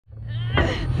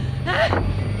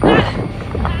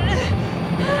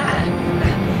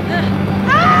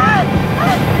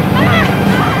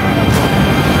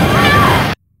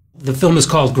the film is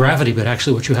called Gravity, but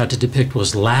actually what you had to depict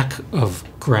was lack of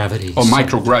gravity. Or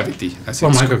microgravity, as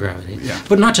it's microgravity. Yeah.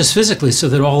 But not just physically, so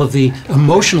that all of the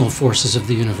emotional forces of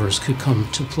the universe could come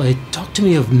to play. Talk to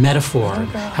me of metaphor,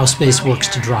 how space works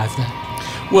to drive that.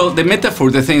 Well, the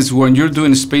metaphor, the thing is, when you're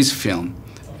doing a space film,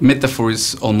 metaphor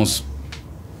is almost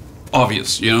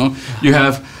obvious, you know? You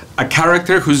have a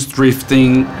character who's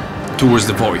drifting towards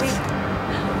the void,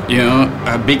 you know,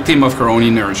 a victim of her own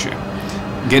inertia,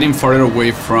 getting farther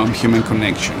away from human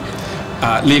connection,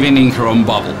 living in her own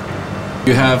bubble.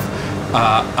 You have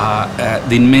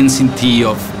the immensity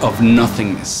of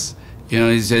nothingness. You know,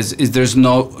 it says there's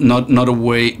not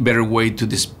a better way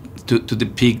to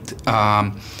depict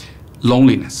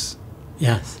loneliness.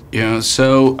 Yes. You know,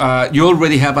 so you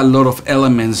already have a lot of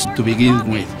elements to begin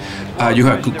with. You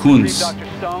have cocoons.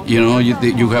 You know,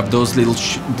 you have those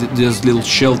little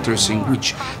shelters in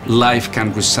which life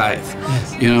can reside.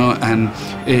 Yes. You know, and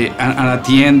at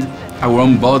the end, our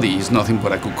own body is nothing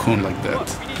but a cocoon like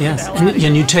that. Yes,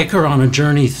 and you take her on a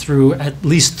journey through at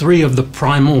least 3 of the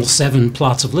primal 7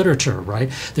 plots of literature, right?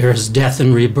 There's death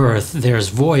and rebirth, there's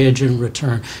voyage and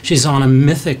return. She's on a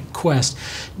mythic quest.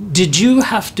 Did you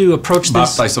have to approach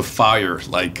this? Baptized of fire,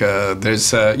 like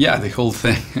there's, yeah, the whole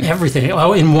thing. Everything,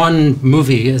 oh, in one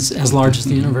movie as large as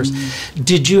the universe.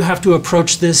 Did you have to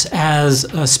approach this as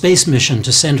a space mission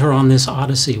to send her on this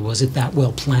odyssey? Was it that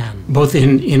well planned? Both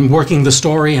in working the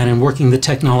story and in working the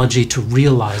technology to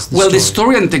realize the story? Well, the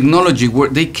story and technology,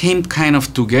 they came kind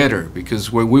of together,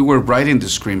 because when we were writing the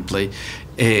screenplay,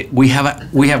 we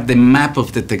have the map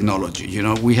of the technology. You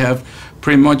know, we have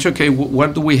pretty much, okay,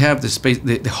 what do we have? The space,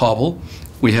 the Hubble,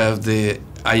 we have the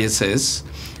ISS,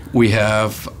 we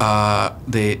have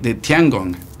the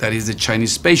Tiangong, that is the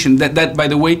Chinese station. That, by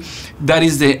the way, that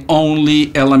is the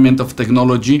only element of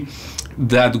technology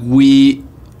that we.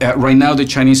 Right now, the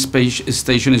Chinese space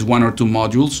station is 1 or 2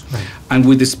 modules, right. And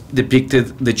we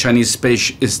depicted the Chinese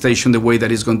space station the way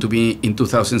that it's going to be in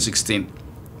 2016.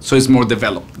 So it's more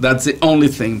developed. That's the only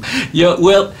thing. Yeah,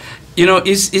 well, you know,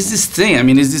 it's this thing. I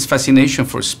mean, it's this fascination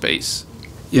for space.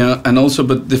 Yeah, and also,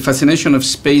 but the fascination of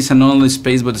space, and not only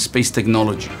space, but the space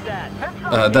technology.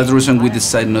 That's the reason we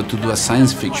decided not to do a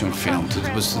science fiction film.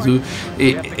 It was to do,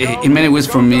 in many ways,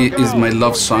 for me, is my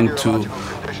love song to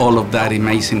all of that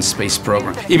amazing space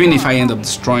program, even if I end up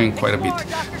destroying quite a bit.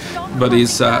 But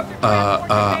it's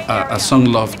a song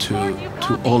love to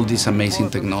all this amazing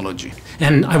technology.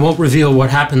 And I won't reveal what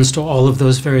happens to all of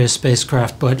those various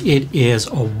spacecraft, but it is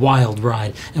a wild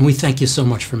ride. And we thank you so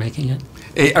much for making it.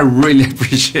 I really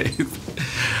appreciate it.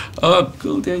 Oh,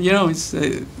 cool. You know, it's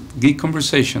a geek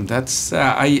conversation. That's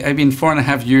I've been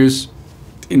 4.5 years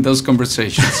in those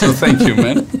conversations, so thank you,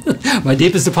 man. My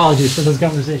deepest apologies for those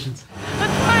conversations.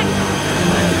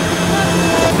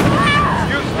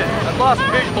 Houston, I've lost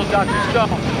visual, Dr.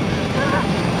 Stone.